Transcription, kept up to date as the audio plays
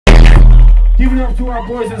Give it up to our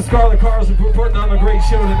boys in Scarlet Cars who are putting on a great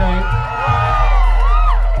show tonight.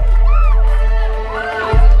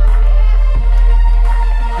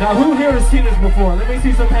 Now, who here has seen this before? Let me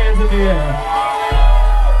see some hands in the air.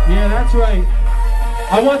 Yeah, that's right.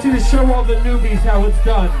 I want you to show all the newbies how it's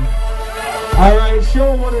done. All right,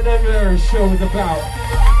 show them what an MMA show is about.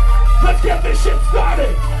 Let's get this shit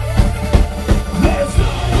started.